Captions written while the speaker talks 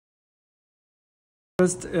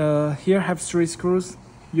First, here have 3 screws.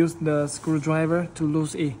 Use the screwdriver to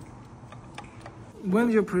loosen it. When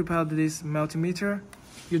you prepare this multimeter,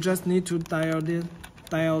 you just need to dial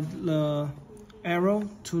the arrow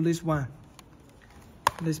to this one,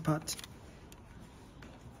 this part.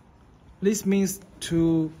 This means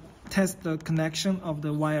to test the connection of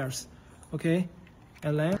the wires, okay?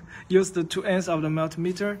 And then use the 2 ends of the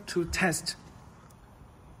multimeter to test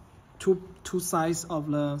two sides of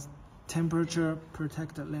the temperature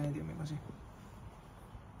protector.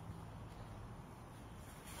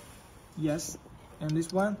 Yes, and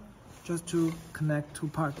this one just to connect 2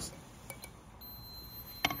 parts.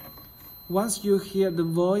 Once you hear the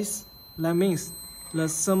voice, that means the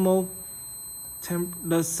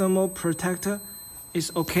thermal protector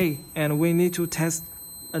is okay, and we need to test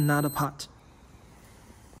another part.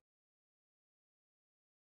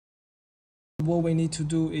 What we need to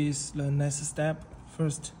do is the next step.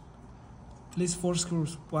 First, these 4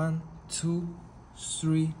 screws, 1, 2,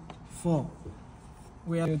 3, 4.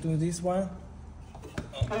 We are going to do this one.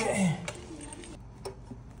 Okay.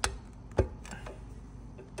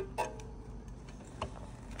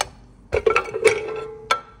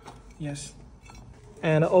 Yes.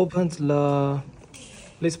 And open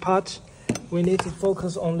this part. We need to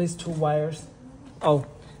focus on these 2 wires. Oh,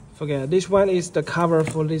 forget. This one is the cover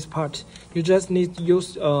for this part. You just need to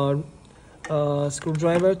use a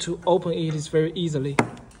screwdriver to open it very easily.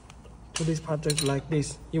 To this part, just like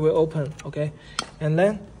this, it will open. Okay, and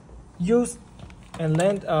then use this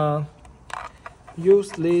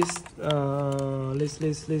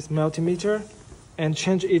multimeter and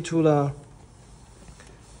change it to the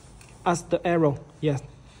arrow. Yes,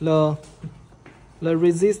 the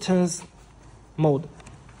resistance mode,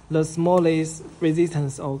 the smallest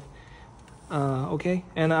resistance of. Okay,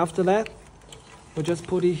 and after that, we just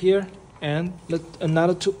put it here and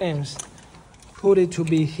another 2 ends. Put it to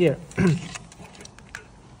be here.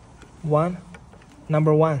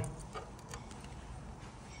 Number 1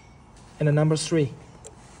 and the number 3.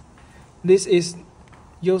 This is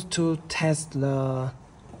used to test the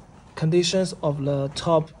conditions of the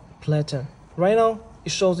top platen. Right now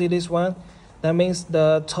it shows you this one. That means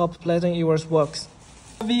the top platen works.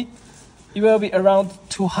 It will be around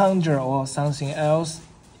 200 or something else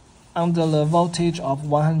under the voltage of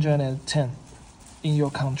 110 in your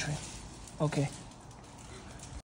country. Okay.